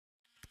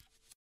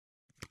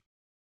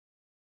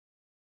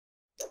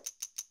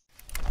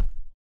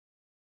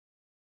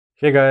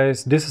Hey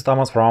guys, this is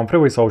Thomas from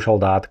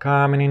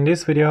freewaysocial.com, and in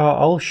this video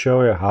I'll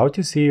show you how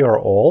to see your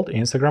old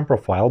Instagram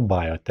profile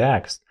bio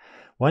text.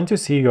 When to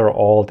see your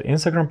old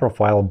Instagram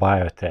profile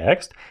bio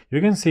text,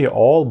 you can see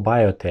all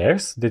bio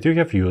texts that you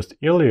have used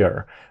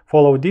earlier.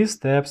 Follow these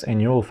steps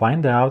and you will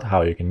find out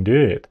how you can do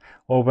it.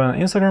 Open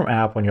Instagram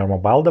app on your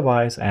mobile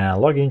device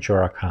and log into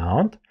your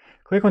account.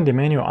 Click on the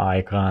menu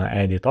icon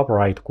at the top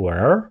right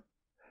corner.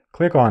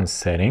 Click on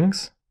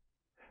Settings.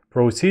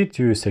 Proceed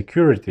to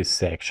Security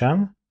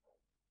section.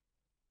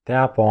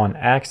 Tap on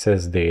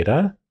Access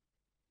Data.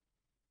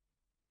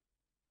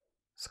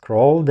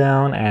 Scroll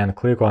down and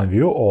click on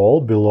View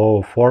All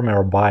below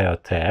Former Bio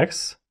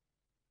Texts.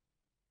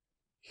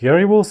 Here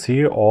you will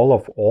see all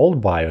of old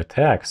bio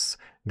texts.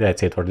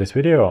 That's it for this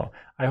video.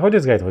 I hope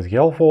this guide was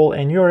helpful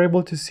and you are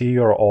able to see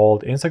your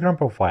old Instagram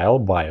profile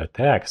bio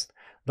text.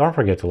 Don't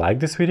forget to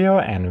like this video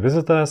and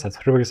visit us at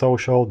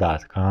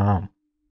freewaysocial.com.